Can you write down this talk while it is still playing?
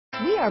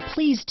We are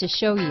pleased to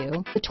show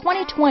you the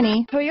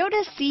 2020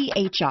 Toyota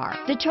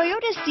C-HR. The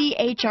Toyota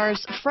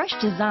C-HR's fresh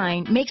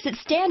design makes it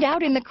stand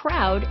out in the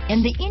crowd,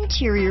 and the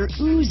interior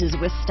oozes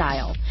with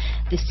style.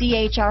 The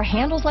C-HR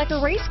handles like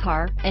a race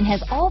car and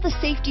has all the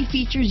safety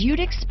features you'd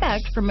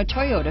expect from a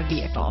Toyota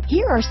vehicle.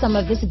 Here are some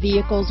of this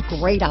vehicle's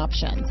great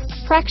options: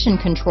 traction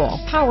control,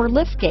 power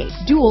liftgate,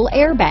 dual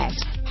airbags,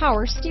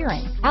 power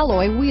steering,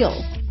 alloy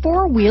wheels,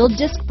 4-wheel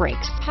disc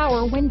brakes,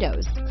 power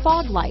windows,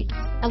 fog lights,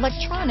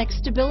 electronic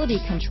stability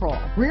control,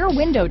 rear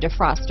window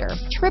defroster,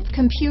 trip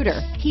computer,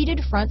 heated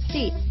front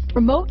seats,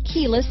 remote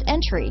keyless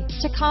entry,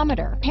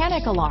 tachometer,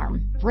 panic alarm,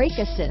 brake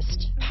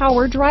assist,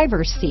 power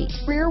driver's seat,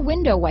 rear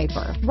window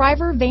wiper,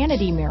 driver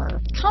vanity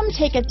mirror. Come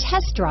take a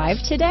test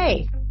drive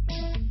today.